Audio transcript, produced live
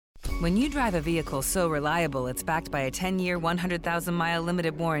When you drive a vehicle so reliable it's backed by a 10-year, 100,000-mile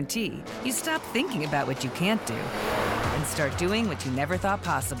limited warranty, you stop thinking about what you can't do and start doing what you never thought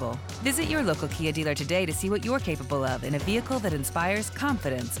possible. Visit your local Kia dealer today to see what you're capable of in a vehicle that inspires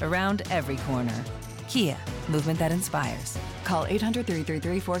confidence around every corner. Kia, movement that inspires. Call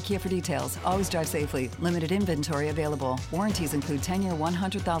 800-333-4KIA for details. Always drive safely. Limited inventory available. Warranties include 10-year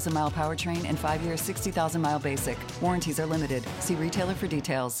 100,000-mile powertrain and 5-year 60,000-mile basic. Warranties are limited. See retailer for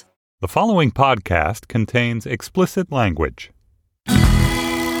details. The following podcast contains explicit language.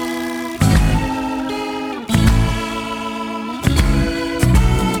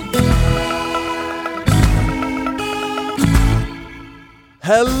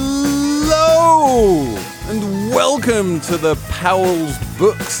 Hello, and welcome to the Powell's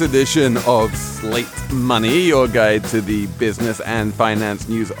Books edition of Slate Money, your guide to the business and finance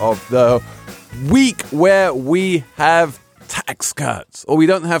news of the week, where we have tax cuts. Or we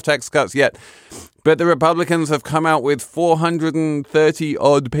don't have tax cuts yet, but the Republicans have come out with 430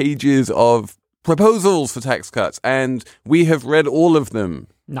 odd pages of proposals for tax cuts, and we have read all of them.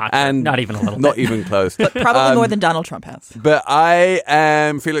 Not even a little bit. Not even close. But probably more than Donald Trump has. But I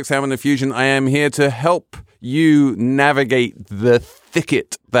am Felix Salmon of Fusion. I am here to help you navigate the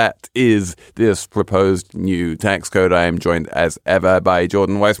thicket that is this proposed new tax code. I am joined as ever by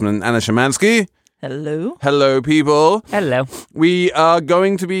Jordan Weissman and Anna Szymanski. Hello. Hello, people. Hello. We are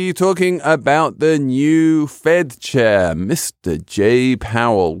going to be talking about the new Fed chair, Mr. Jay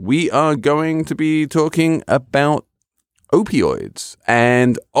Powell. We are going to be talking about opioids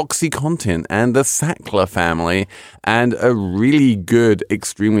and OxyContin and the Sackler family and a really good,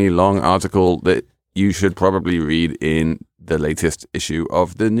 extremely long article that you should probably read in the latest issue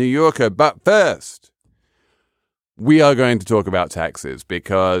of The New Yorker. But first, we are going to talk about taxes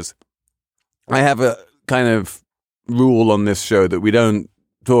because I have a kind of rule on this show that we don't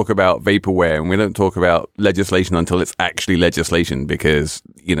talk about vaporware and we don't talk about legislation until it's actually legislation because,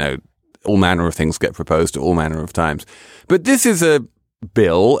 you know, all manner of things get proposed at all manner of times. But this is a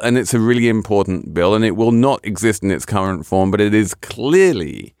bill, and it's a really important bill, and it will not exist in its current form, but it is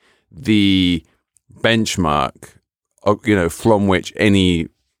clearly the benchmark, you know, from which any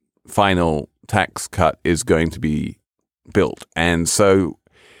final tax cut is going to be built. And so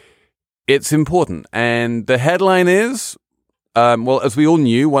it's important. And the headline is, well, as we all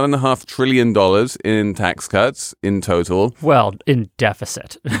knew, $1.5 trillion in tax cuts in total. Well, in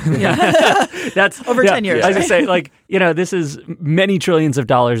deficit. That's over 10 years. I was going to say, like, you know, this is many trillions of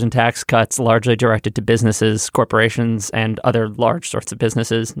dollars in tax cuts, largely directed to businesses, corporations, and other large sorts of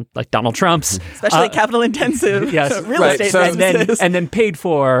businesses, like Donald Trump's. Especially capital intensive real estate businesses. And then paid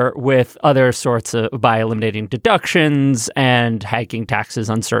for with other sorts of, by eliminating deductions and hiking taxes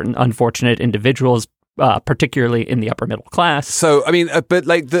on certain unfortunate individuals, particularly in the upper middle class. So, I mean, but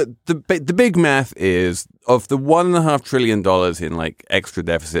like the big math is of the $1.5 trillion in like extra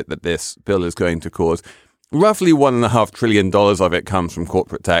deficit that this bill is going to cause, roughly $1.5 trillion of it comes from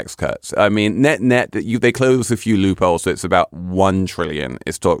corporate tax cuts. I mean, net, they close a few loopholes, so it's about $1 trillion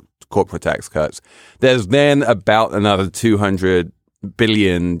is corporate tax cuts. There's then about another $200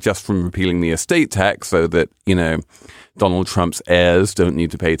 billion just from repealing the estate tax so that, you know, Donald Trump's heirs don't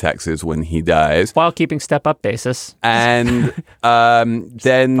need to pay taxes when he dies. While keeping step-up basis. And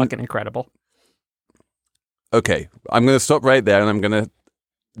then... fucking incredible. Okay, I'm going to stop right there, and I'm going to...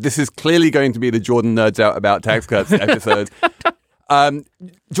 This is clearly going to be the Jordan Nerds Out About Tax Cuts episode.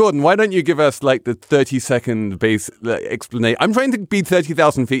 Jordan, why don't you give us like the 30-second base explanation? I'm trying to be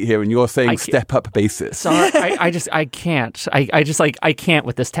 30,000 feet here, and you're saying step-up basis. Sorry, I can't. I can't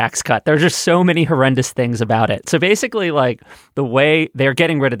with this tax cut. There are just so many horrendous things about it. So basically, like the way they're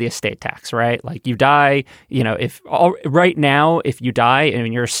getting rid of the estate tax, right? Like you die, you know, right now, if you die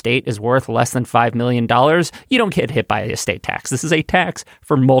and your estate is worth less than $5 million, you don't get hit by the estate tax. This is a tax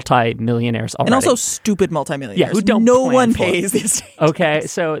for multi-millionaires already. And also stupid multi-millionaires. Yeah, who don't no plan one for pays the estate Okay,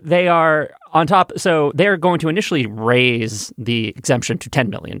 tax. so they are on top. So they're going to initially raise the exemption to $10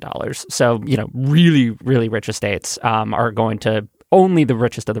 million. So, you know, really, really rich estates are going to, only the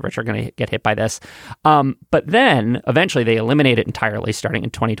richest of the rich are going to get hit by this. But then eventually they eliminate it entirely starting in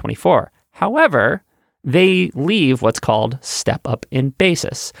 2024. However, they leave what's called step up in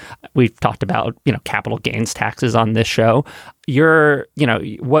basis. We've talked about, you know, capital gains taxes on this show.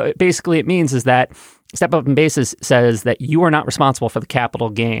 What basically it means is that step up in basis says that you are not responsible for the capital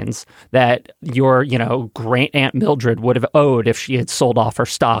gains that your, you know, great Aunt Mildred would have owed if she had sold off her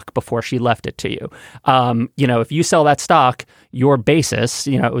stock before she left it to you. You know, if you sell that stock, your basis,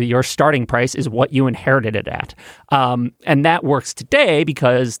 you know, your starting price is what you inherited it at. And that works today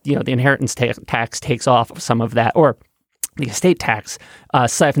because, you know, the inheritance tax takes off some of that, or the estate tax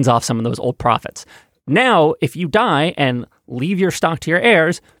siphons off some of those old profits. Now, if you die and leave your stock to your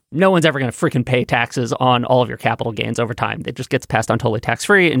heirs, no one's ever going to freaking pay taxes on all of your capital gains over time. It just gets passed on totally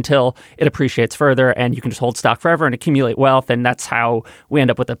tax-free until it appreciates further, and you can just hold stock forever and accumulate wealth. And that's how we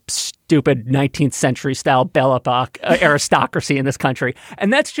end up with a stupid 19th century style Belle Epoque aristocracy in this country.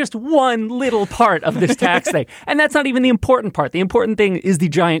 And that's just one little part of this tax thing. And that's not even the important part. The important thing is the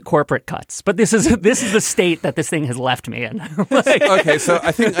giant corporate cuts. But this is the state that this thing has left me in. Okay, so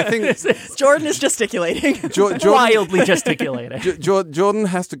I think Jordan is gesticulating. Wildly gesticulating. Jordan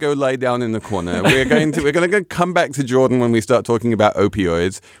has to go lie down in the corner. We're going to come back to Jordan when we start talking about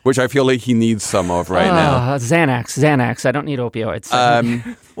opioids, which I feel like he needs some of right now. Xanax. I don't need opioids.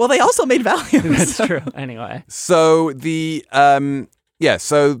 Well, they also made Valium. That's true. Anyway. So the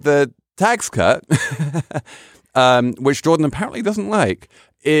tax cut, which Jordan apparently doesn't like,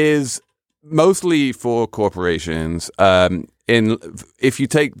 is mostly for corporations. If you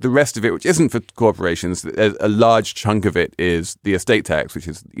take the rest of it, which isn't for corporations, a large chunk of it is the estate tax, which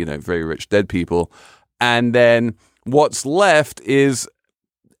is, very rich dead people. And then what's left is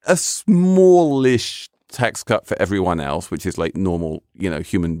a smallish tax cut for everyone else, which is like normal,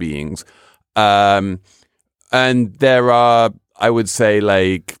 human beings. And there are, I would say,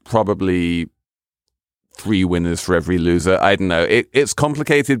 like probably 3 winners for every loser. I don't know. It's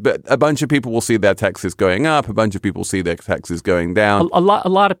complicated, but a bunch of people will see their taxes going up. A bunch of people see their taxes going down.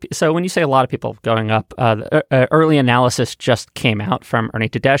 So when you say a lot of people going up, early analysis just came out from Ernie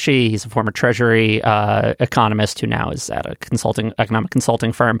Tedeschi. He's a former Treasury economist who now is at a economic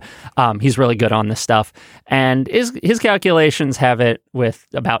consulting firm. He's really good on this stuff, and his calculations have it with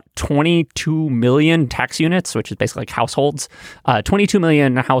about 22 million tax units, which is basically like households. 22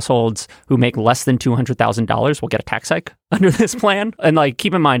 million households who make less than $200,000 will get a tax hike under this plan. And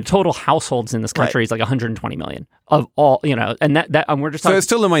keep in mind, total households in this country is like 120 million of all, and that and we're just talking, so it's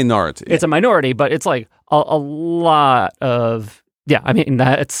still a minority. It's a minority, but it's like a lot of,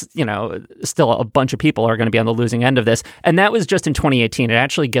 that's, still a bunch of people are going to be on the losing end of this. And that was just in 2018. It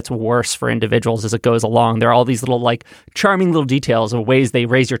actually gets worse for individuals as it goes along. There are all these little charming little details of ways they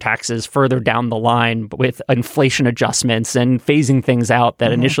raise your taxes further down the line with inflation adjustments and phasing things out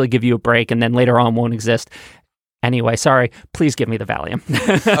that initially give you a break and then later on won't exist. Anyway, sorry, please give me the Valium.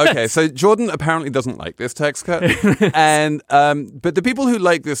 Okay, so Jordan apparently doesn't like this tax cut. And but the people who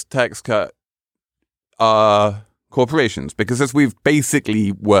like this tax cut are corporations, because as we've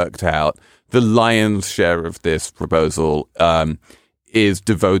basically worked out, the lion's share of this proposal is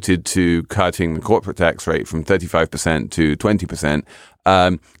devoted to cutting the corporate tax rate from 35% to 20%.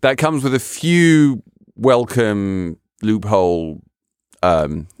 That comes with a few welcome loophole,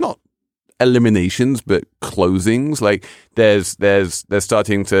 not eliminations, but closings. Like they're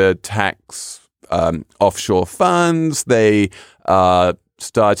starting to tax offshore funds. They are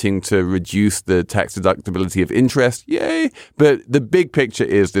starting to reduce the tax deductibility of interest. Yay. But the big picture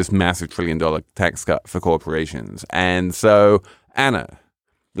is this massive $1 trillion tax cut for corporations. And so, Anna,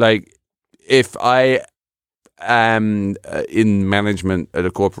 if I am in management at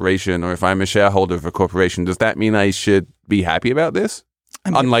a corporation, or if I'm a shareholder of a corporation, does that mean I should be happy about this?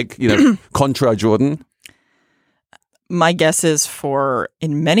 Unlike, contra Jordan? My guess is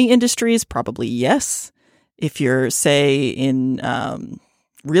in many industries, probably yes. If you're, say, in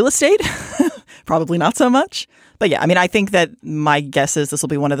real estate, probably not so much. But yeah, I think that my guess is this will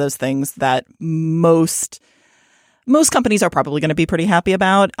be one of those things that most companies are probably going to be pretty happy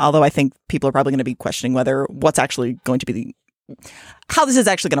about. Although I think people are probably going to be questioning what's actually going to be how this is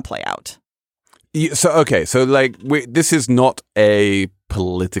actually going to play out. So this is not a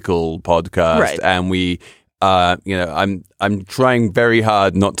political podcast, right? And we, I'm trying very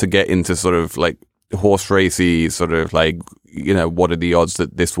hard not to get into sort of horse racy sort of what are the odds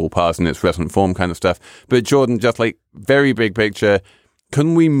that this will pass in its present form kind of stuff. But Jordan, just very big picture,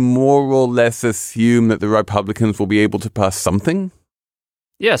 can we more or less assume that the Republicans will be able to pass something?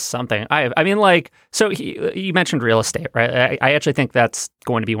 Yes, something. You mentioned real estate, right? I actually think that's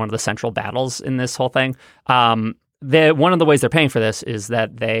going to be one of the central battles in this whole thing. One of the ways they're paying for this is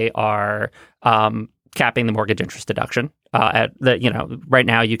that they are capping the mortgage interest deduction. Right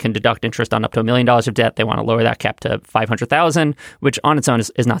now you can deduct interest on up to $1 million of debt. They want to lower that cap to $500,000, which on its own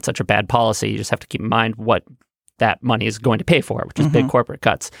is not such a bad policy. You just have to keep in mind what that money is going to pay for, which is big corporate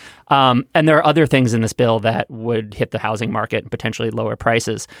cuts. And there are other things in this bill that would hit the housing market and potentially lower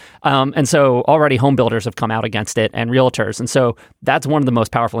prices. And so already home builders have come out against it and realtors. And so that's one of the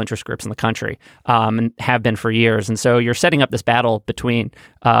most powerful interest groups in the country and have been for years. And so you're setting up this battle between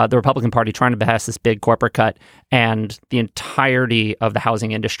the Republican Party trying to pass this big corporate cut and the entirety of the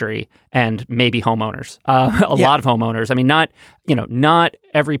housing industry and maybe homeowners, a lot of homeowners. I mean, not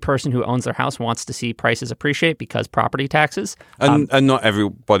every person who owns their house wants to see prices appreciate because property taxes. And not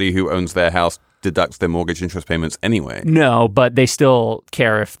everybody who owns their house deducts their mortgage interest payments anyway. No, but they still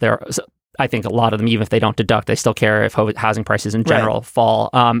care if they're... I think a lot of them, even if they don't deduct, they still care if housing prices in general fall.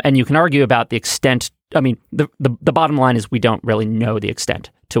 And you can argue about the extent. I mean, the bottom line is we don't really know the extent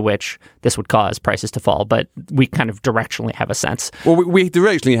to which this would cause prices to fall, but we kind of directionally have a sense. Well, we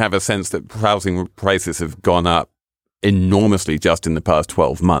directionally have a sense that housing prices have gone up enormously just in the past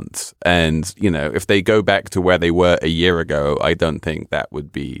 12 months. And, if they go back to where they were a year ago, I don't think that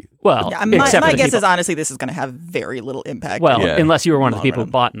would be... Well, yeah, my guess is honestly this is going to have very little impact. Well, unless you were one of the people who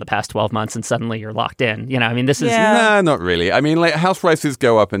bought in the past 12 months and suddenly you're locked in. This is... Nah, not really. I mean, house prices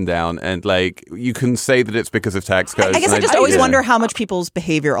go up and down and you can say that it's because of tax codes. I guess I just always wonder how much people's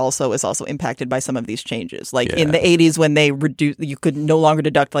behavior is also impacted by some of these changes. In the 80s when they reduced, you could no longer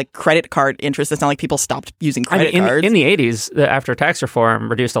deduct credit card interest. It's not like people stopped using credit cards. In the 80s, after tax reform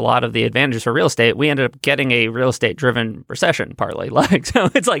reduced a lot of the advantages for real estate, we ended up getting a real estate driven recession partly.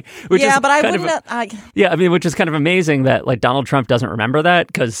 So it's which is kind of amazing that Donald Trump doesn't remember that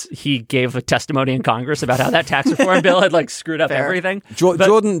because he gave a testimony in Congress about how that tax reform bill had screwed up everything.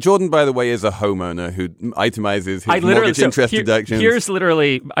 Jordan, by the way, is a homeowner who itemizes his mortgage interest deductions. Here's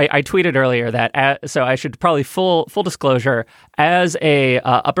literally, I tweeted earlier that, so I should probably full disclosure, as a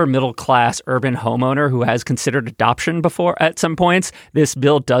upper middle class urban homeowner who has considered adoption before at some points, this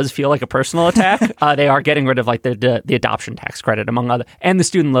bill does feel like a personal attack. They are getting rid of the adoption tax credit among other, and the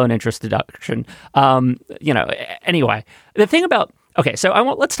student loan interest deduction. Anyway, the thing about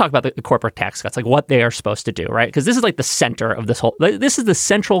let's talk about the corporate tax cuts, what they are supposed to do, right? Because this is the center of this whole. This is the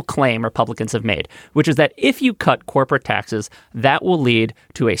central claim Republicans have made, which is that if you cut corporate taxes, that will lead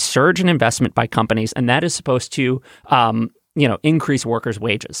to a surge in investment by companies, and that is supposed to, increase workers'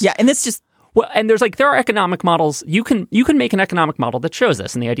 wages. Yeah, and this just. Well, and there are economic models. You can make an economic model that shows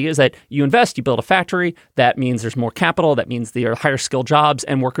this. And the idea is that you invest, you build a factory. That means there's more capital. That means there are higher skilled jobs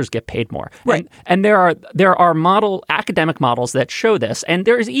and workers get paid more. Right. And there are academic models that show this. And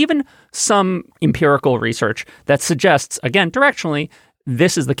there is even some empirical research that suggests, again, directionally,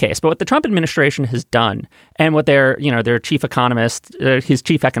 this is the case. But what the Trump administration has done, and what their chief economist, his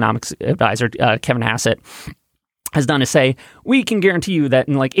chief economics advisor, Kevin Hassett, has done is say, we can guarantee you that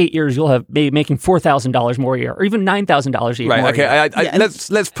in 8 years you'll have be making $4,000 more a year, or even $9,000 a year. Right. More Okay. a year.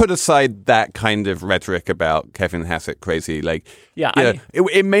 Let's put aside that kind of rhetoric about Kevin Hassett crazy.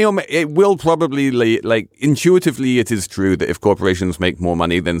 It will probably intuitively it is true that if corporations make more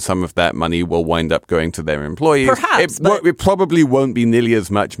money, then some of that money will wind up going to their employees. Perhaps, it probably won't be nearly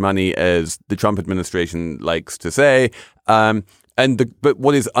as much money as the Trump administration likes to say. But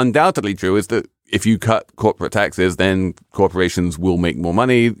what is undoubtedly true is that if you cut corporate taxes, then corporations will make more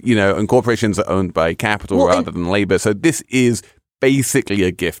money, and corporations are owned by capital rather than labor. So this is basically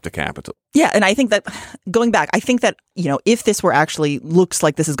a gift to capital. Yeah. And I think that going back, I think that, if this were actually looks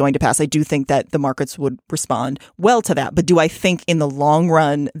like this is going to pass, I do think that the markets would respond well to that. But do I think in the long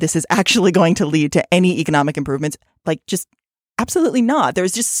run, this is actually going to lead to any economic improvements? Just absolutely not.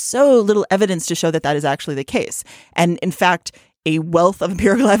 There's just so little evidence to show that that is actually the case. And in fact, a wealth of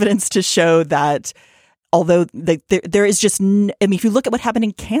empirical evidence to show that although there is just, if you look at what happened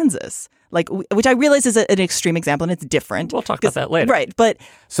in Kansas, which I realize is an extreme example and it's different. We'll talk about that later. Right. But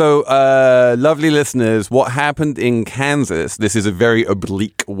so, lovely listeners, what happened in Kansas, this is a very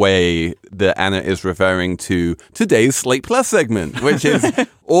oblique way that Anna is referring to today's Slate Plus segment, which is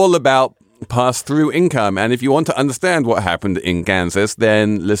all about pass-through income. And if you want to understand what happened in Kansas,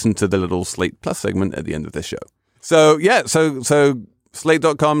 then listen to the little Slate Plus segment at the end of this show. So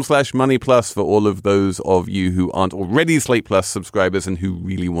slate.com/money plus for all of those of you who aren't already Slate Plus subscribers and who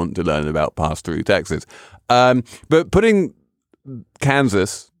really want to learn about pass-through taxes. But putting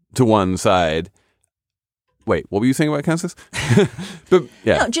Kansas to one side, wait, what were you saying about Kansas? But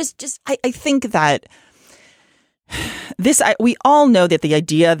yeah, no, I think that we all know that the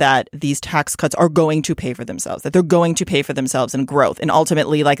idea that these tax cuts are going to pay for themselves, that they're going to pay for themselves in growth, and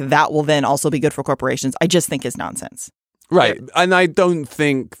ultimately that will then also be good for corporations, I just think is nonsense. Right. And I don't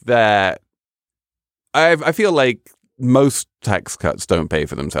think that I feel like most tax cuts don't pay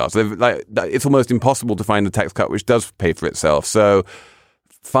for themselves. It's almost impossible to find a tax cut which does pay for itself. So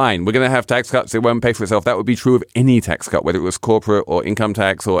fine, we're going to have tax cuts. It won't pay for itself. That would be true of any tax cut, whether it was corporate or income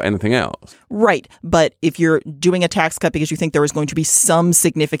tax or anything else. Right. But if you're doing a tax cut because you think there is going to be some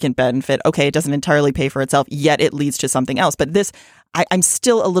significant benefit, okay, it doesn't entirely pay for itself, yet it leads to something else. But this, I'm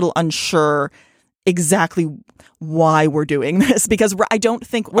still a little unsure exactly why we're doing this, because I don't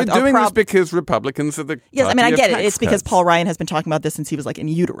think we're doing this because Republicans are the yes. I mean, I get it. cuts. It's because Paul Ryan has been talking about this since he was like in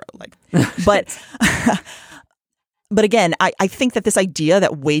utero, but. But again, I think that this idea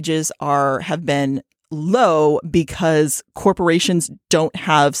that wages have been low because corporations don't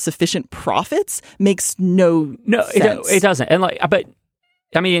have sufficient profits makes no sense. It doesn't. And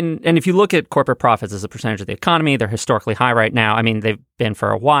and if you look at corporate profits as a percentage of the economy, they're historically high right now. I mean, they've been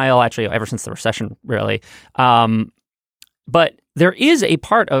for a while, actually, ever since the recession, really. But there is a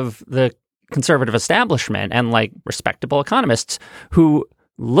part of the conservative establishment and like respectable economists who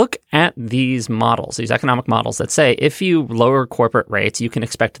look at these models, these economic models that say if you lower corporate rates, you can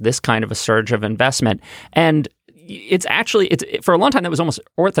expect this kind of a surge of investment. And it's for a long time that was almost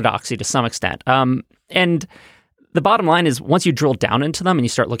orthodoxy to some extent. And the bottom line is once you drill down into them and you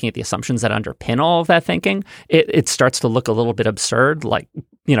start looking at the assumptions that underpin all of that thinking, it starts to look a little bit absurd. Like,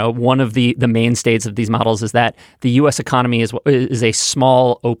 you know, one of the mainstays of these models is that the U.S. economy is a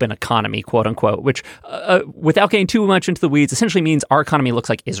small open economy, quote unquote, which without getting too much into the weeds, essentially means our economy looks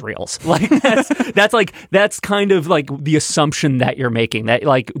like Israel's. Like that's kind of like the assumption that you're making, that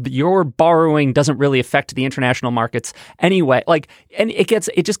like your borrowing doesn't really affect the international markets anyway. Like, and it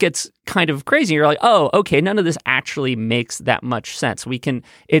just gets kind of crazy. You're like, oh, okay, none of this actually makes that much sense.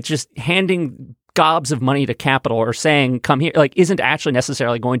 It's just handing gobs of money to capital or saying, come here, like isn't actually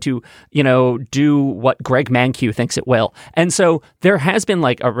necessarily going to, you know, do what Greg Mankiw thinks it will. And so there has been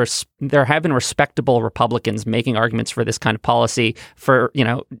there have been respectable Republicans making arguments for this kind of policy for, you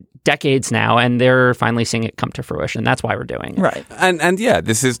know, decades now, and they're finally seeing it come to fruition. That's why we're doing it. Right. And yeah,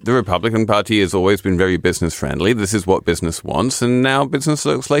 this is the Republican Party has always been very business friendly. This is what business wants, and now business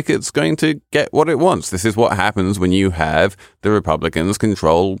looks like it's going to get what it wants. This is what happens when you have the Republicans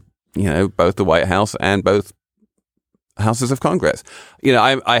control, you know, both the White House and both houses of Congress. You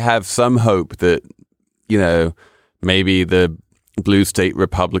know, I have some hope that, you know, maybe the blue state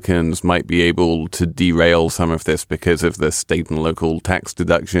Republicans might be able to derail some of this because of the state and local tax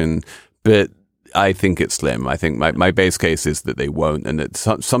deduction, but I think it's slim. I think my base case is that they won't, and that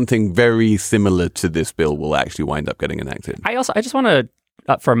something very similar to this bill will actually wind up getting enacted. I just want to,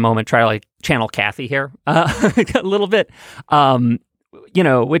 for a moment, try to like channel Kathy here a little bit. You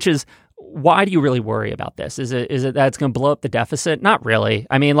know, which is, why do you really worry about this? Is it that it's going to blow up the deficit? Not really.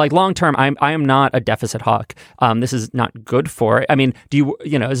 I mean, like long term, I am not a deficit hawk. This is not good for it. I mean,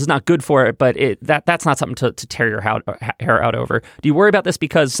 this is not good for it, but that's not something to tear your hair out over. Do you worry about this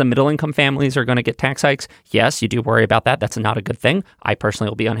because some middle income families are going to get tax hikes? Yes, you do worry about that. That's not a good thing. I personally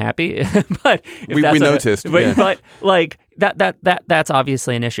will be unhappy, but we noticed. But like that's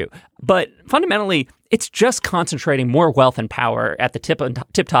obviously an issue. But fundamentally, it's just concentrating more wealth and power at the tip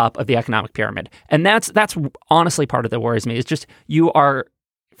top of the economic pyramid. And that's honestly part of that worries me. It's just you are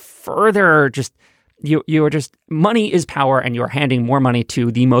just money is power, and you're handing more money to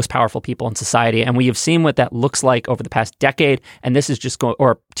the most powerful people in society. And we have seen what that looks like over the past decade. And this is just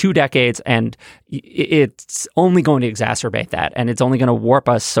or 2 decades. And it's only going to exacerbate that. And it's only going to warp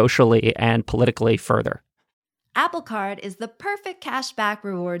us socially and politically further. Apple Card is the perfect cashback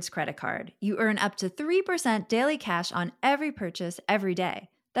rewards credit card. You earn up to 3% daily cash on every purchase every day.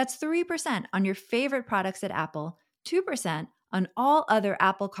 That's 3% on your favorite products at Apple, 2% on all other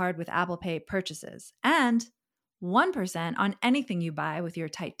Apple Card with Apple Pay purchases, and 1% on anything you buy with your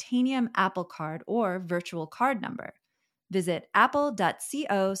titanium Apple Card or virtual card number. Visit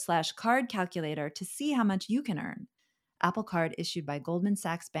apple.co/card calculator to see how much you can earn. Apple Card issued by Goldman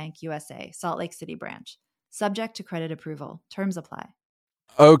Sachs Bank USA, Salt Lake City branch. Subject to credit approval. Terms apply.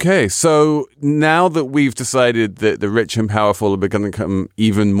 Okay, so now that we've decided that the rich and powerful are going to become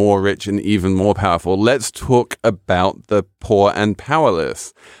even more rich and even more powerful, let's talk about the poor and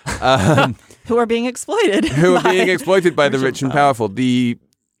powerless. Who are being exploited. Who are being exploited by the rich and powerful.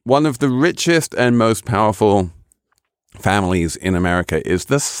 One of the richest and most powerful families in America is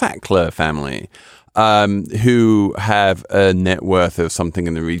the Sackler family. Who have a net worth of something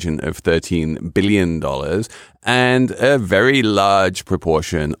in the region of $13 billion, and a very large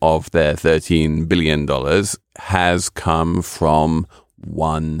proportion of their $13 billion has come from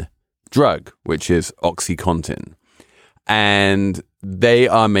one drug, which is OxyContin. And they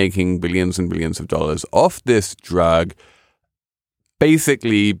are making billions and billions of dollars off this drug,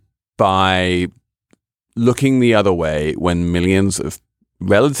 basically by looking the other way when millions of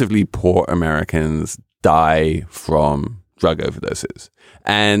relatively poor Americans die from drug overdoses.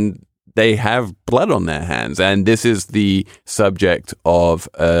 And they have blood on their hands. And this is the subject of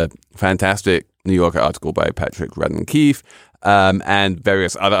a fantastic New Yorker article by Patrick Radden Keefe and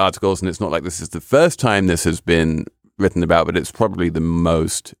various other articles. And it's not like this is the first time this has been written about, but it's probably the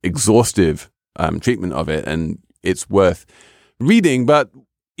most exhaustive treatment of it. And it's worth reading. But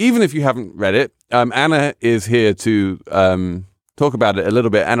even if you haven't read it, Anna is here to talk about it a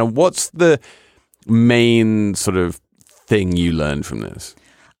little bit. Anna, what's the main sort of thing you learned from this?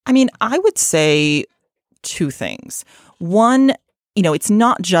 I mean, I would say two things. One, it's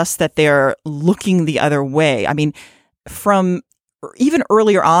not just that they're looking the other way. I mean, from even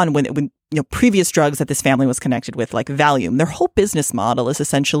earlier on when previous drugs that this family was connected with, like Valium, their whole business model is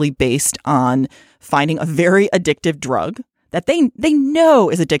essentially based on finding a very addictive drug that they know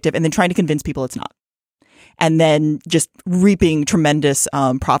is addictive and then trying to convince people it's not. And then just reaping tremendous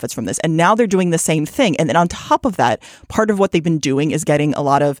profits from this. And now they're doing the same thing. And then on top of that, part of what they've been doing is getting a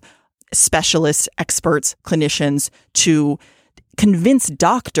lot of specialists, experts, clinicians to convince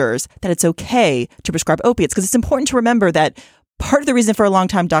doctors that it's okay to prescribe opiates. Because it's important to remember that part of the reason for a long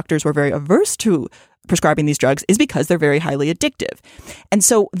time doctors were very averse to prescribing these drugs is because they're very highly addictive. And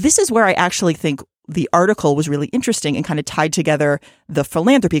so this is where I actually think the article was really interesting and kind of tied together the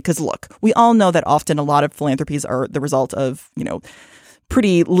philanthropy. Because look, we all know that often a lot of philanthropies are the result of,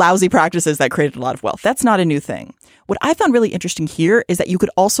 pretty lousy practices that created a lot of wealth. That's not a new thing. What I found really interesting here is that you could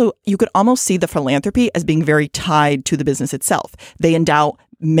almost see the philanthropy as being very tied to the business itself. They endow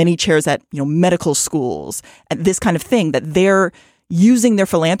many chairs at, medical schools and this kind of thing, that they're using their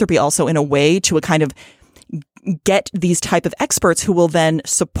philanthropy also in a way to kind of get these type of experts who will then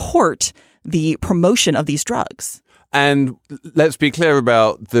support the promotion of these drugs. And let's be clear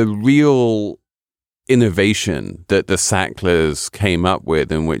about the real innovation that the Sacklers came up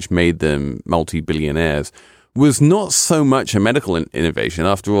with and which made them multi-billionaires was not so much a medical innovation.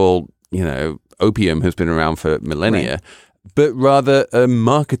 After all, opium has been around for millennia, right, but rather a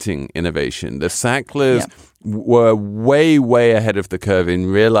marketing innovation. The Sacklers were way, way ahead of the curve in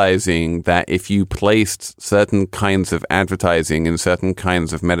realizing that if you placed certain kinds of advertising in certain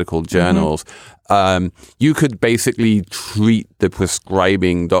kinds of medical journals, you could basically treat the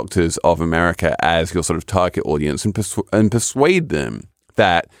prescribing doctors of America as your sort of target audience and persuade them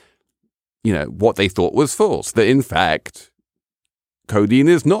that, what they thought was false, that in fact, codeine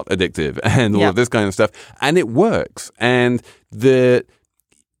is not addictive and all of this kind of stuff. And it works. And they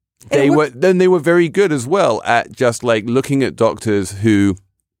were very good as well at just like looking at doctors who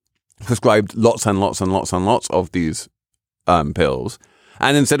prescribed lots and lots and lots and lots of these pills.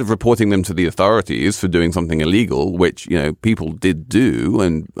 And instead of reporting them to the authorities for doing something illegal, which, people did do,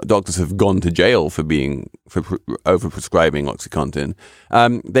 and doctors have gone to jail for overprescribing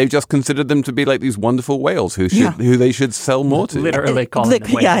OxyContin, they've just considered them to be like these wonderful whales who they should sell more to. Literally calling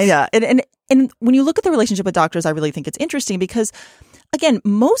them whales. Yeah. And when you look at the relationship with doctors, I really think it's interesting because, again,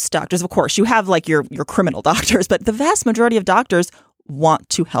 most doctors, of course, you have like your criminal doctors, but the vast majority of doctors want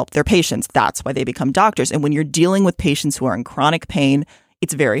to help their patients. That's why they become doctors. And when you're dealing with patients who are in chronic pain,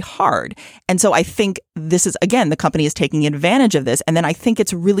 it's very hard. And so I think this is, again, the company is taking advantage of this. And then I think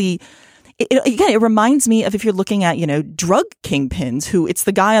it's really, it reminds me of if you're looking at, drug kingpins who it's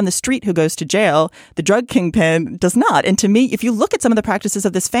the guy on the street who goes to jail. The drug kingpin does not. And to me, if you look at some of the practices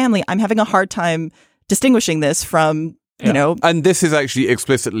of this family, I'm having a hard time distinguishing this from, And this is actually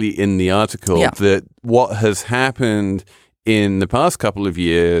explicitly in the article that what has happened in the past couple of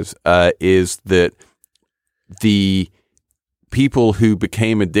years is that the people who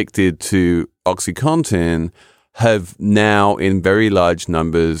became addicted to OxyContin have now in very large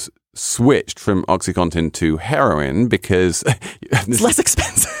numbers switched from OxyContin to heroin because it's less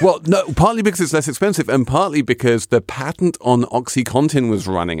expensive. Well, no, partly because it's less expensive and partly because the patent on OxyContin was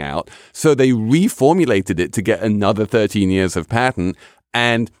running out. So they reformulated it to get another 13 years of patent,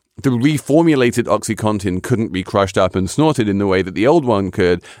 and the reformulated OxyContin couldn't be crushed up and snorted in the way that the old one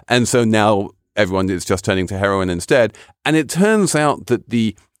could. And so now everyone is just turning to heroin instead. And it turns out that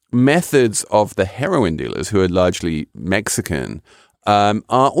the methods of the heroin dealers, who are largely Mexican, are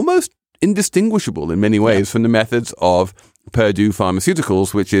almost indistinguishable in many ways from the methods of Purdue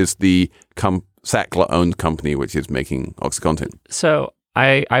Pharmaceuticals, which is the Sackler-owned company which is making OxyContin. So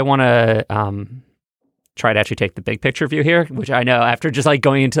I want to try to actually take the big picture view here, which I know after just like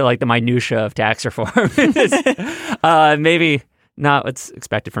going into like the minutia of tax reform is maybe not what's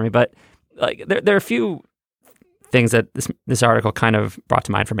expected from me, but like there are a few things that this article kind of brought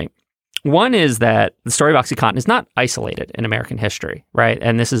to mind for me. One is that the story of OxyContin is not isolated in American history, right?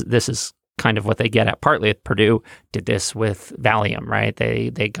 And this is kind of what they get at partly at Purdue, did this with Valium, right?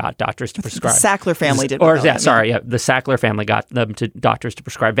 They got doctors to prescribe. The Sackler family did. Or the Sackler family got doctors to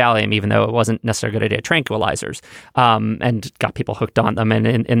prescribe Valium, even though it wasn't necessarily a good idea. Tranquilizers, and got people hooked on them. And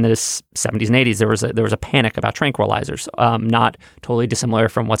in the 70s and 80s, there was a panic about tranquilizers, not totally dissimilar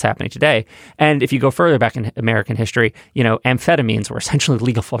from what's happening today. And if you go further back in American history, amphetamines were essentially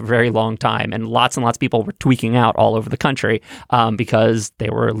legal for a very long time, and lots of people were tweaking out all over the country because they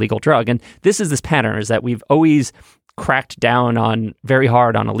were a legal drug. And this pattern is that we've always cracked down very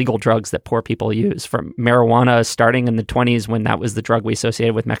hard on illegal drugs that poor people use, from marijuana starting in the 20s when that was the drug we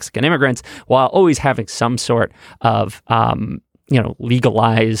associated with Mexican immigrants, while always having some sort of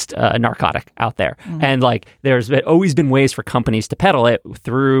legalized narcotic out there. Mm-hmm. And there's always been ways for companies to peddle it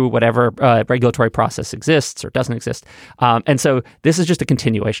through whatever regulatory process exists or doesn't exist. And so this is just a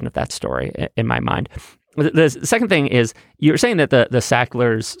continuation of that story in my mind. The second thing is, you're saying that the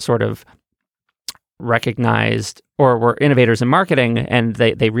Sacklers sort of recognized or were innovators in marketing, and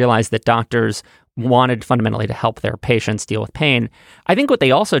they realized that doctors wanted fundamentally to help their patients deal with pain. I think what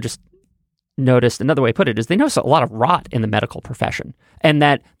they also just noticed, another way to put it, is they noticed a lot of rot in the medical profession, and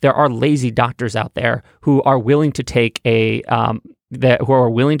that there are lazy doctors out there who are willing to take a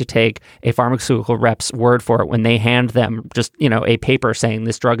pharmaceutical rep's word for it when they hand them just a paper saying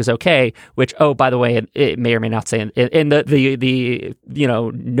this drug is okay, which, oh, by the way, it may or may not say in the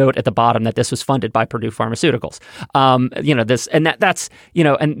note at the bottom that this was funded by Purdue Pharmaceuticals.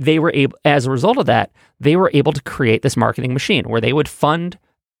 And they were able, as a result of that, they were able to create this marketing machine where they would fund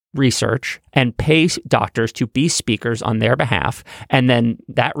research and pay doctors to be speakers on their behalf, and then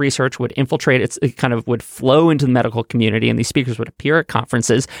that research would infiltrate, it kind of would flow into the medical community, and these speakers would appear at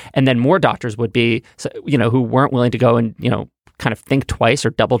conferences, and then more doctors would be, who weren't willing to go and kind of think twice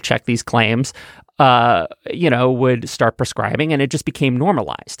or double check these claims, would start prescribing, and it just became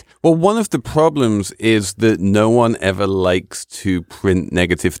normalized. Well, one of the problems is that no one ever likes to print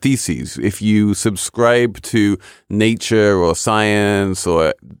negative theses. If you subscribe to Nature or Science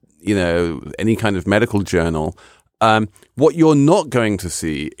or any kind of medical journal, what you're not going to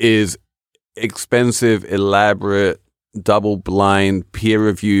see is expensive, elaborate, double-blind,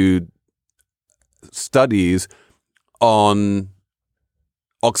 peer-reviewed studies on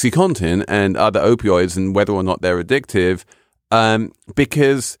OxyContin and other opioids and whether or not they're addictive,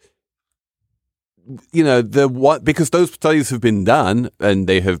 because because those studies have been done and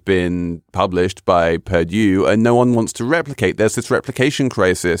they have been published by Purdue, and no one wants to replicate. There's this replication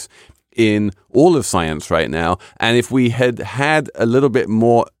crisis in all of science right now, and if we had had a little bit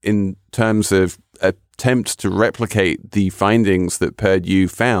more in terms of attempts to replicate the findings that Purdue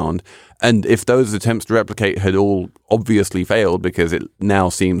found, and if those attempts to replicate had all obviously failed because it now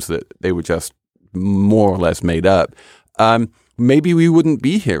seems that they were just more or less made up, maybe we wouldn't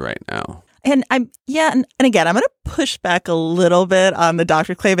be here right now. And and again, I'm going to push back a little bit on the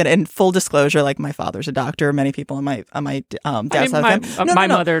doctor claim. And in full disclosure, my father's a doctor. Many people on my dad's side of my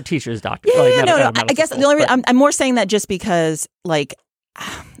mother teaches doctor. I guess the only reason I'm more saying that just because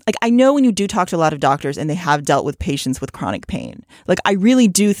I know when you do talk to a lot of doctors and they have dealt with patients with chronic pain, I really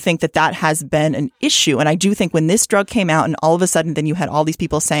do think that has been an issue. And I do think when this drug came out and all of a sudden then you had all these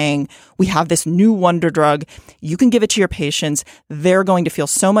people saying, we have this new wonder drug, you can give it to your patients, they're going to feel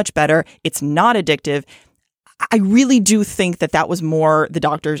so much better, it's not addictive. I really do think that was more the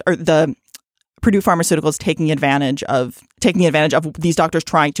doctors or the Purdue Pharmaceuticals taking advantage of these doctors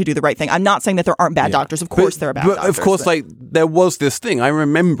trying to do the right thing. I'm not saying that there aren't bad doctors. Of course there are bad doctors. Of course, there was this thing. I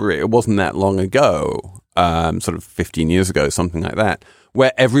remember it. It wasn't that long ago, sort of 15 years ago, something like that,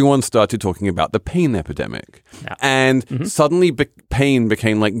 where everyone started talking about the pain epidemic. Yeah. And suddenly pain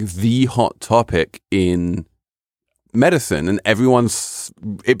became the hot topic in medicine, and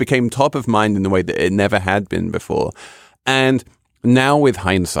it became top of mind in the way that it never had been before. And now with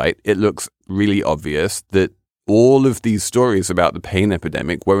hindsight, it looks really obvious that all of these stories about the pain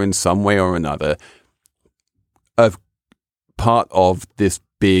epidemic were in some way or another a part of this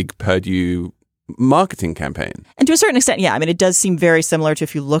big Purdue marketing campaign. And to a certain extent, yeah. I mean, it does seem very similar to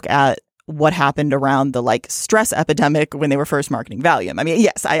if you look at what happened around the stress epidemic when they were first marketing Valium. I mean,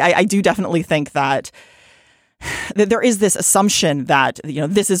 yes, I do definitely think that there is this assumption that,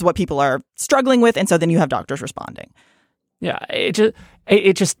 this is what people are struggling with. And so then you have doctors responding. Yeah,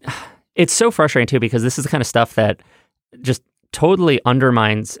 it's so frustrating too, because this is the kind of stuff that just totally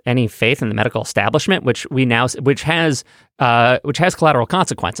undermines any faith in the medical establishment, which has collateral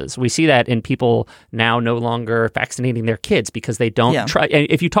consequences. We see that in people now no longer vaccinating their kids because they don't try. And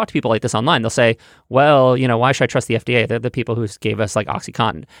if you talk to people like this online, they'll say, well, why should I trust the FDA? They're the people who gave us like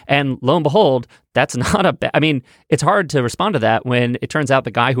OxyContin. And lo and behold, that's not I mean, it's hard to respond to that when it turns out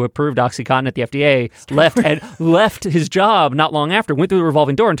the guy who approved OxyContin at the FDA left his job not long after, went through the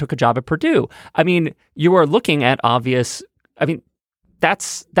revolving door and took a job at Purdue. I mean, you are looking at obvious. I mean,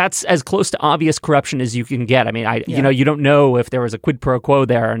 that's as close to obvious corruption as you can get. I mean, you don't know if there was a quid pro quo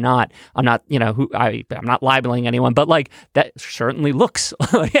there or not. I'm not, I'm not libeling anyone, but like that certainly looks.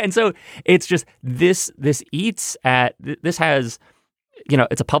 And so it's just this has,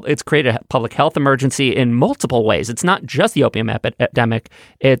 it's created a public health emergency in multiple ways. It's not just the opium epidemic.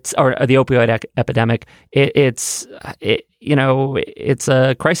 Or the opioid epidemic. It's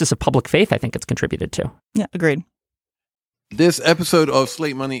a crisis of public faith. I think it's contributed to. Yeah, agreed. This episode of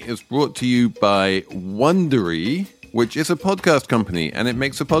Slate Money is brought to you by Wondery, which is a podcast company, and it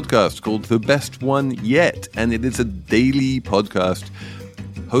makes a podcast called The Best One Yet, and it is a daily podcast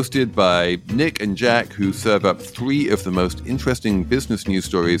hosted by Nick and Jack, who serve up 3 of the most interesting business news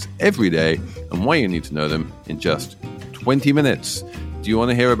stories every day, and why you need to know them in just 20 minutes. Do you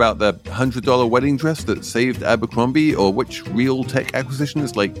want to hear about the $100 wedding dress that saved Abercrombie, or which real tech acquisition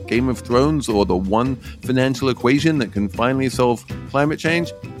is like Game of Thrones, or the one financial equation that can finally solve climate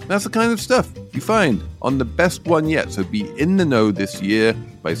change? That's the kind of stuff you find on The Best One Yet. So be in the know this year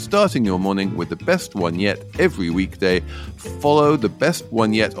by starting your morning with The Best One Yet every weekday. Follow The Best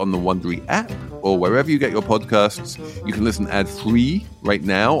One Yet on the Wondery app or wherever you get your podcasts. You can listen ad-free right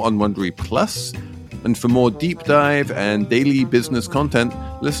now on Wondery Plus. And for more deep dive and daily business content,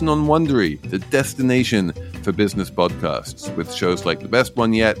 listen on Wondery, the destination for business podcasts, with shows like The Best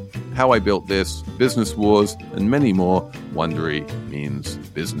One Yet, How I Built This, Business Wars, and many more. Wondery means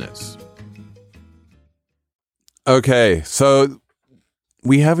business. Okay, so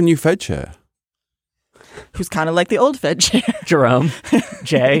we have a new Fed chair. Who's kind of like the old Fed chair. Jerome.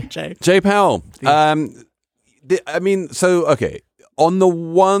 Jay Powell. On the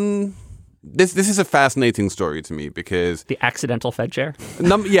one... This is a fascinating story to me because the accidental Fed chair.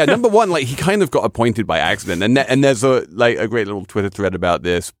 Number one, like he kind of got appointed by accident, and there's a great little Twitter thread about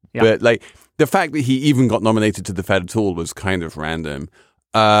this. Yeah. But like the fact that he even got nominated to the Fed at all was kind of random.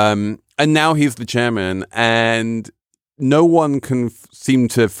 And now he's the chairman, and no one can seem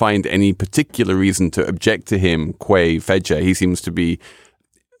to find any particular reason to object to him qua Fed chair. He seems to be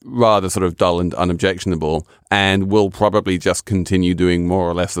rather sort of dull and unobjectionable, and will probably just continue doing more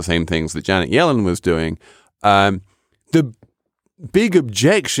or less the same things that Janet Yellen was doing. The big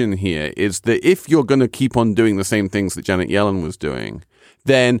objection here is that if you're going to keep on doing the same things that Janet Yellen was doing,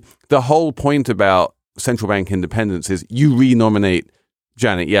 then the whole point about central bank independence is you renominate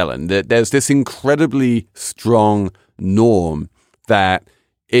Janet Yellen. There's this incredibly strong norm that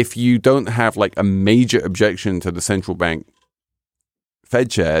if you don't have like a major objection to the central bank Fed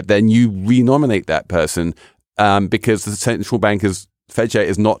chair, then you renominate that person because the central banker's Fed chair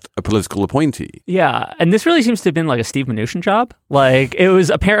is not a political appointee. Yeah, and this really seems to have been like a Steve Mnuchin job. Like it was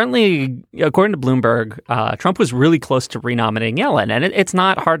apparently, according to Bloomberg, Trump was really close to renominating Yellen, and it's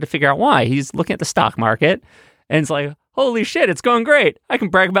not hard to figure out why. He's looking at the stock market, and it's like, holy shit, it's going great. I can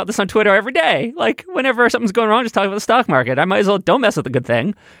brag about this on Twitter every day. Like whenever something's going wrong, just talk about the stock market. I might as well don't mess with the good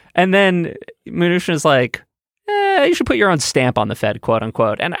thing. And then Mnuchin is like, you should put your own stamp on the Fed, quote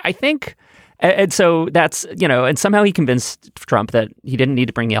unquote. And I think, and so that's, and somehow he convinced Trump that he didn't need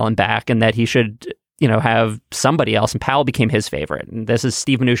to bring Yellen back and that he should, have somebody else. And Powell became his favorite. And this is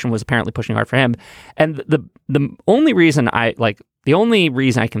Steve Mnuchin was apparently pushing hard for him. And the only reason I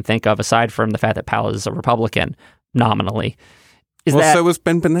can think of, aside from the fact that Powell is a Republican nominally, is that so was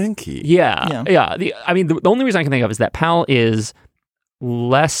Ben Bernanke. Yeah. The only reason I can think of is that Powell is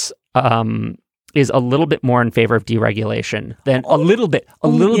less. Is a little bit more in favor of deregulation than a little bit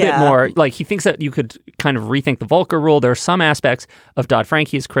more. Like he thinks that you could kind of rethink the Volcker rule. There are some aspects of Dodd-Frank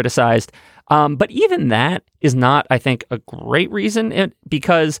he's criticized. But even that is not, I think, a great reason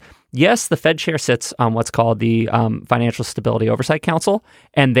because, yes, the Fed chair sits on what's called the Financial Stability Oversight Council,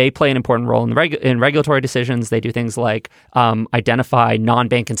 and they play an important role in regulatory decisions. They do things like identify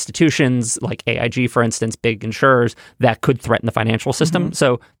non-bank institutions, like AIG, for instance, big insurers that could threaten the financial system. Mm-hmm.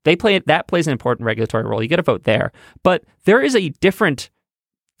 So that plays an important regulatory role. You get a vote there. But there is a different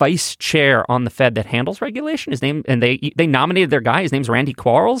vice chair on the Fed that handles regulation. His name, and they nominated their guy. His name's Randy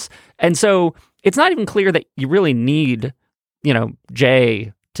Quarles. And so it's not even clear that you really need,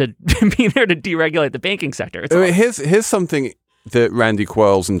 Jay to be there to deregulate the banking sector. Here's something that Randy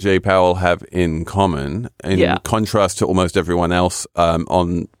Quarles and Jay Powell have in common, in contrast to almost everyone else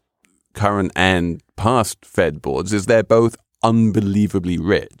on current and past Fed boards, is they're both unbelievably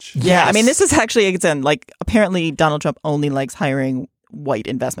rich. Yeah, I mean, this is actually, again, like, apparently Donald Trump only likes hiring white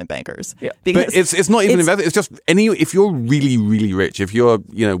investment bankers. Yeah. But it's not even investment. It's just if you're really, really rich, if you're,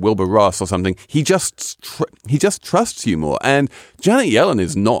 Wilbur Ross or something, he just trusts you more. And Janet Yellen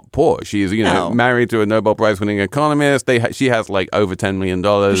is not poor. She is, married to a Nobel Prize winning economist. She has like over $10 million.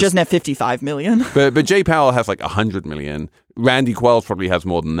 She doesn't have $55 million. But Jay Powell has like $100 million. Randy Quarles probably has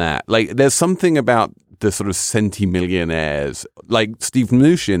more than that. Like, there's something about the sort of centimillionaires like Steve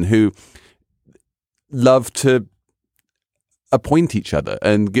Mnuchin who love to appoint each other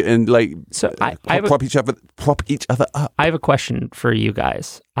and prop each other up. I have a question for you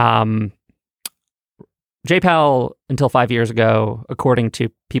guys. Jay Powell, until 5 years ago, according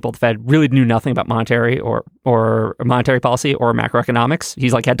to people at the Fed, really knew nothing about monetary or monetary policy or macroeconomics.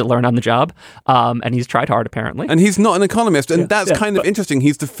 He's had to learn on the job, and he's tried hard apparently. And he's not an economist, and that's kind of interesting.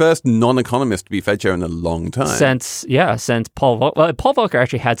 He's the first non-economist to be Fed chair in a long time. Since Paul Volcker. Paul Volcker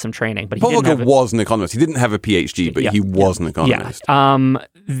actually had some training, but Paul Volcker was an economist. He didn't have a PhD, but he was an economist.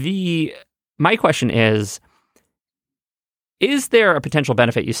 Yeah. My question is there a potential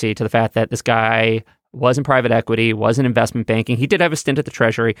benefit you see to the fact that this guy was in private equity, was in investment banking? He did have a stint at the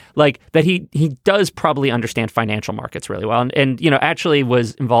Treasury, that he does probably understand financial markets really well. And actually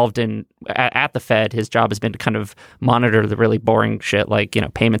was involved at the Fed. His job has been to kind of monitor the really boring shit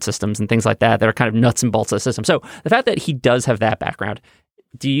payment systems and things like that are kind of nuts and bolts of the system. So the fact that he does have that background,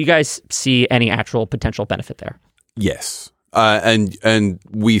 do you guys see any actual potential benefit there? Yes. And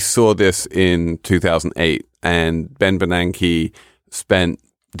we saw this in 2008, and Ben Bernanke spent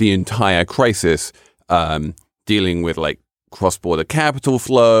the entire crisis dealing with cross-border capital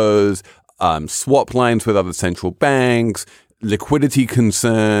flows, swap lines with other central banks, liquidity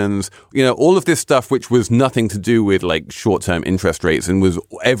concerns, all of this stuff, which was nothing to do with short-term interest rates and was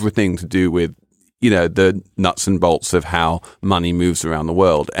everything to do with, the nuts and bolts of how money moves around the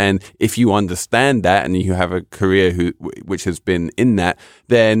world. And if you understand that and you have a career which has been in that,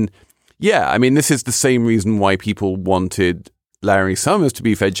 then this is the same reason why people wanted Larry Summers to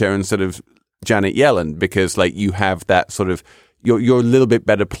be Fed chair instead of Janet Yellen, because you have that sort of you're a little bit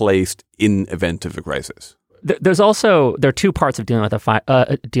better placed in event of a crisis. There are two parts of dealing with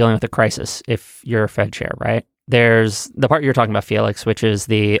a crisis if you're a Fed chair, right? There's the part you're talking about, Felix, which is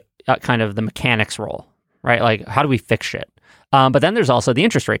the kind of the mechanics role, right? How do we fix shit? But then there's also the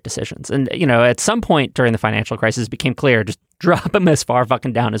interest rate decisions. And, at some point during the financial crisis, it became clear, just drop them as far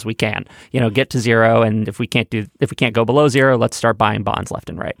fucking down as we can, get to zero. And if we can't go below zero, let's start buying bonds left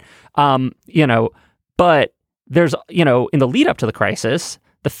and right. But there's, in the lead up to the crisis,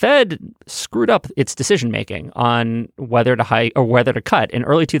 the Fed screwed up its decision-making on whether to hike or whether to cut in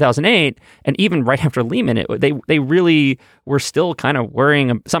early 2008. And even right after Lehman, they really were still kind of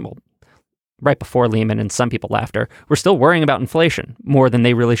worrying right before Lehman, and some people after, were still worrying about inflation more than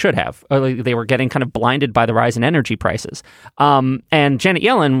they really should have. They were getting kind of blinded by the rise in energy prices. And Janet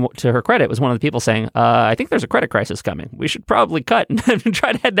Yellen, to her credit, was one of the people saying, I think there's a credit crisis coming. We should probably cut and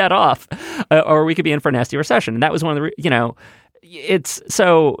try to head that off, or we could be in for a nasty recession. And that was one of the, it's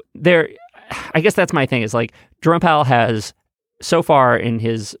so there. I guess that's my thing is Jerome Powell has so far in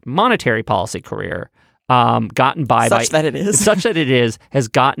his monetary policy career gotten by such that it has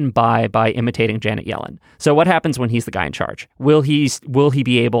gotten by imitating Janet Yellen. So what happens when he's the guy in charge? Will he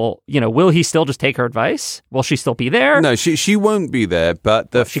be able, will he still just take her advice? Will she still be there? No, she won't be there, but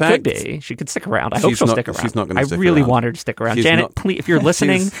she could be. She could stick around. I hope she'll stick around. She's not going to stick around. I really want her to stick around. Janet, please, if you're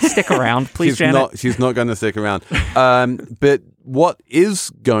listening, stick around, please, Janet. She's not going to stick around. But what is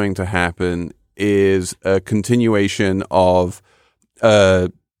going to happen is a continuation of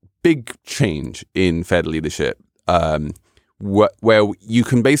big change in Fed leadership, where you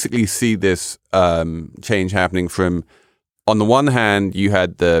can basically see this change happening from, on the one hand, you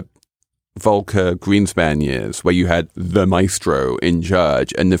had the Volcker Greenspan years, where you had the maestro in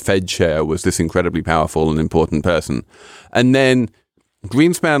charge, and the Fed chair was this incredibly powerful and important person. And then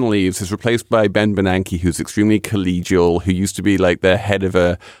Greenspan leaves, is replaced by Ben Bernanke, who's extremely collegial, who used to be the head of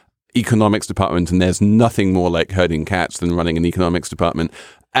a economics department, and there's nothing more like herding cats than running an economics department.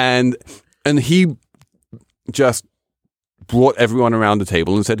 And he just brought everyone around the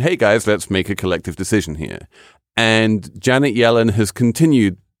table and said, hey guys, let's make a collective decision here. And Janet Yellen has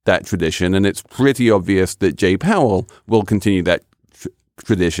continued that tradition, and it's pretty obvious that Jay Powell will continue that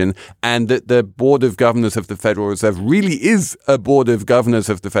tradition, and that the Board of Governors of the Federal Reserve really is a Board of Governors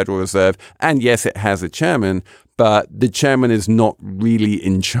of the Federal Reserve. And yes, it has a chairman, but the chairman is not really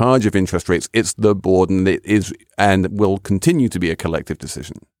in charge of interest rates. It's the board, and it is and will continue to be a collective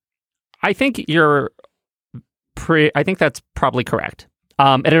decision. I think I think that's probably correct.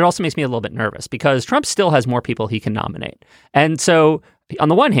 And it also makes me a little bit nervous because Trump still has more people he can nominate. And so on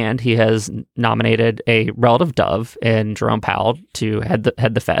the one hand, he has nominated a relative dove in Jerome Powell to head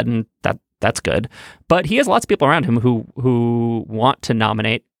the Fed, and that's good. But he has lots of people around him who want to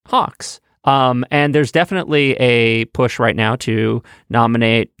nominate hawks. And there's definitely a push right now to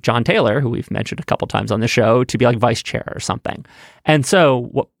nominate John Taylor, who we've mentioned a couple times on the show, to be like vice chair or something. And so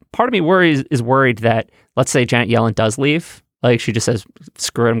what part of me is worried that, let's say Janet Yellen does leave, like she just says,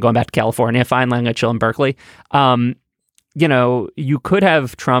 screw it, I'm going back to California, fine, I'm going to chill in Berkeley. You could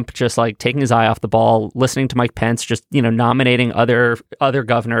have Trump just like taking his eye off the ball, listening to Mike Pence, just, nominating other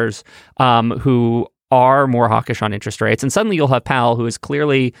governors who are more hawkish on interest rates. And suddenly you'll have Powell, who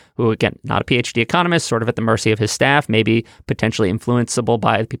again, not a PhD economist, sort of at the mercy of his staff, maybe potentially influenceable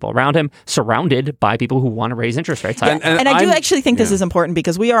by the people around him, surrounded by people who want to raise interest rates. And I do actually think this is important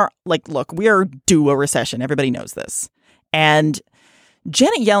because we are due a recession. Everybody knows this. And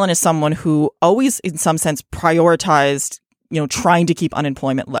Janet Yellen is someone who always, in some sense, prioritized, trying to keep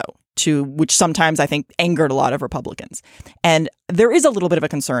unemployment low, which sometimes I think angered a lot of Republicans. And there is a little bit of a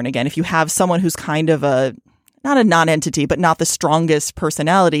concern, again, if you have someone who's kind of not a non-entity, but not the strongest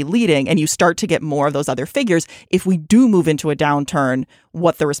personality leading, and you start to get more of those other figures, if we do move into a downturn,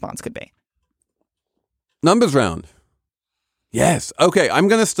 what the response could be. Numbers round. Yes. Okay, I'm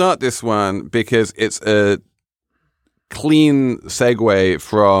going to start this one because it's a clean segue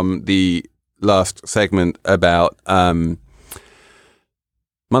from the last segment about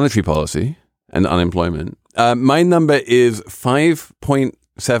monetary policy and unemployment. My number is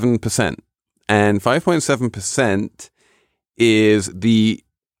 5.7%. And 5.7% is the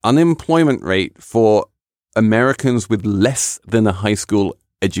unemployment rate for Americans with less than a high school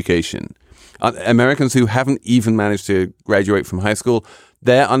education. Americans who haven't even managed to graduate from high school,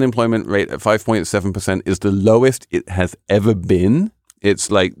 their unemployment rate at 5.7% is the lowest it has ever been.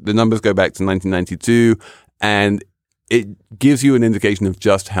 It's like the numbers go back to 1992, and it gives you an indication of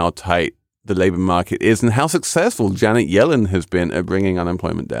just how tight the labor market is and how successful Janet Yellen has been at bringing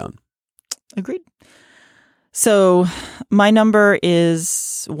unemployment down. Agreed. So my number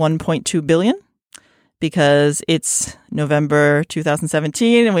is 1.2 billion because it's November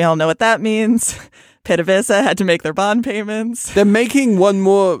 2017, and we all know what that means. PDVSA had to make their bond payments. They're making one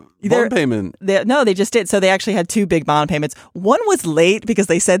more bond payment. No, they just did. So they actually had two big bond payments. One was late because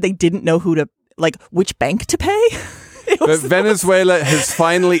they said they didn't know which bank to pay. But Venezuela has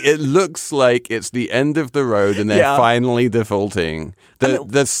finally, it looks like it's the end of the road and they're finally defaulting.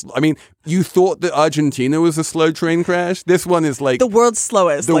 You thought that Argentina was a slow train crash? This one is like the world's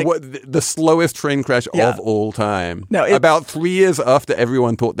slowest. The slowest train crash of all time. No, about 3 years after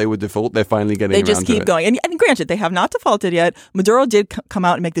everyone thought they would default, they're finally getting around to it. They just keep going. And granted, they have not defaulted yet. Maduro did come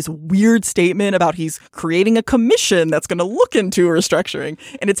out and make this weird statement about he's creating a commission that's going to look into restructuring.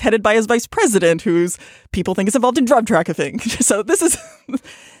 And it's headed by his vice president, who's people think is involved in drug trafficking. So this is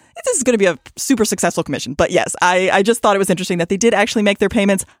going to be a super successful commission. But yes, I just thought it was interesting that they did actually make their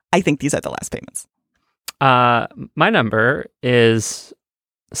payments. I think these are the last payments. My number is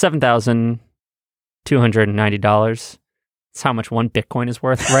 $7,290. It's how much one Bitcoin is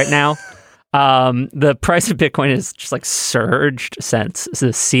worth right now. The price of Bitcoin has just like surged since the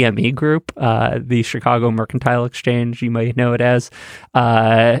CME Group, the Chicago Mercantile Exchange, you might know it as,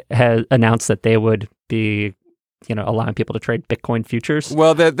 has announced that they would be allowing people to trade Bitcoin futures.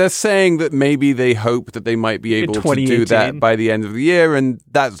 Well, they're saying that maybe they hope that they might be able to do that by the end of the year, and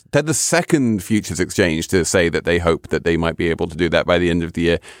they're the second futures exchange to say that they hope that they might be able to do that by the end of the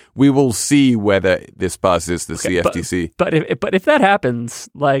year. We will see whether this passes the CFTC. But if that happens,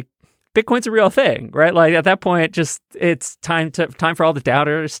 like, Bitcoin's a real thing, right? Like at that point, just it's time for all the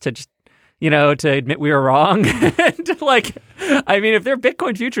doubters to just to admit we were wrong. And if there are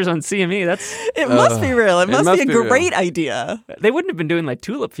Bitcoin futures on CME, it must be real. It must be a great idea. They wouldn't have been doing like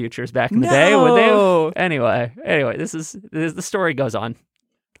tulip futures back in the day, would they? Anyway, this is the story goes on.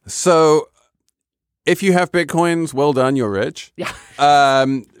 So, if you have Bitcoins, well done, you're rich. Yeah.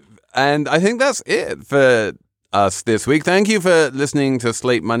 And I think that's it for us this week. Thank you for listening to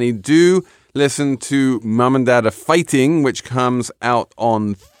Slate Money. Do listen to Mum and Dad Are Fighting, which comes out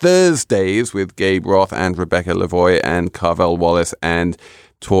on Thursdays with Gabe Roth and Rebecca Lavoie and Carvel Wallace, and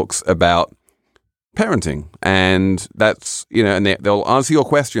talks about parenting. And that's, and they'll answer your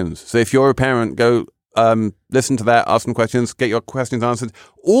questions. So if you're a parent, go listen to that, ask some questions, get your questions answered.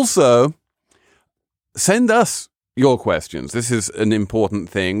 Also, send us your questions. This is an important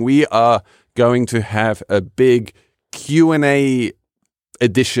thing. We are going to have a big Q&A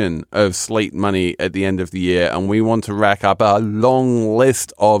edition of Slate Money at the end of the year, and we want to rack up a long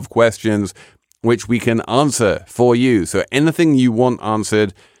list of questions which we can answer for you. So anything you want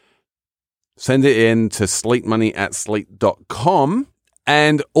answered, send it in to slatemoney@slate.com.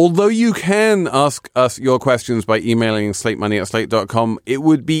 And although you can ask us your questions by emailing slatemoney@slate.com, it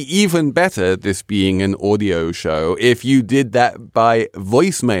would be even better, this being an audio show, if you did that by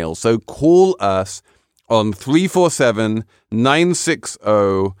voicemail. So call us on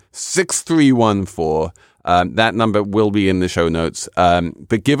 347-960-6314. That number will be in the show notes.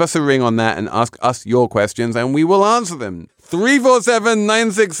 But give us a ring on that and ask us your questions, and we will answer them.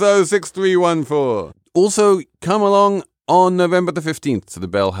 347-960-6314. Also, come along on November the 15th to the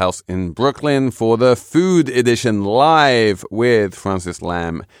Bell House in Brooklyn for the Food Edition live with Francis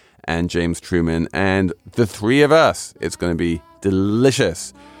Lam and James Truman and the three of us. It's going to be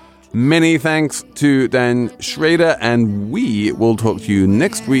delicious. Many thanks to Dan Schrader, and we will talk to you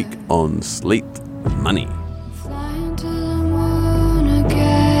next week on Slate Money.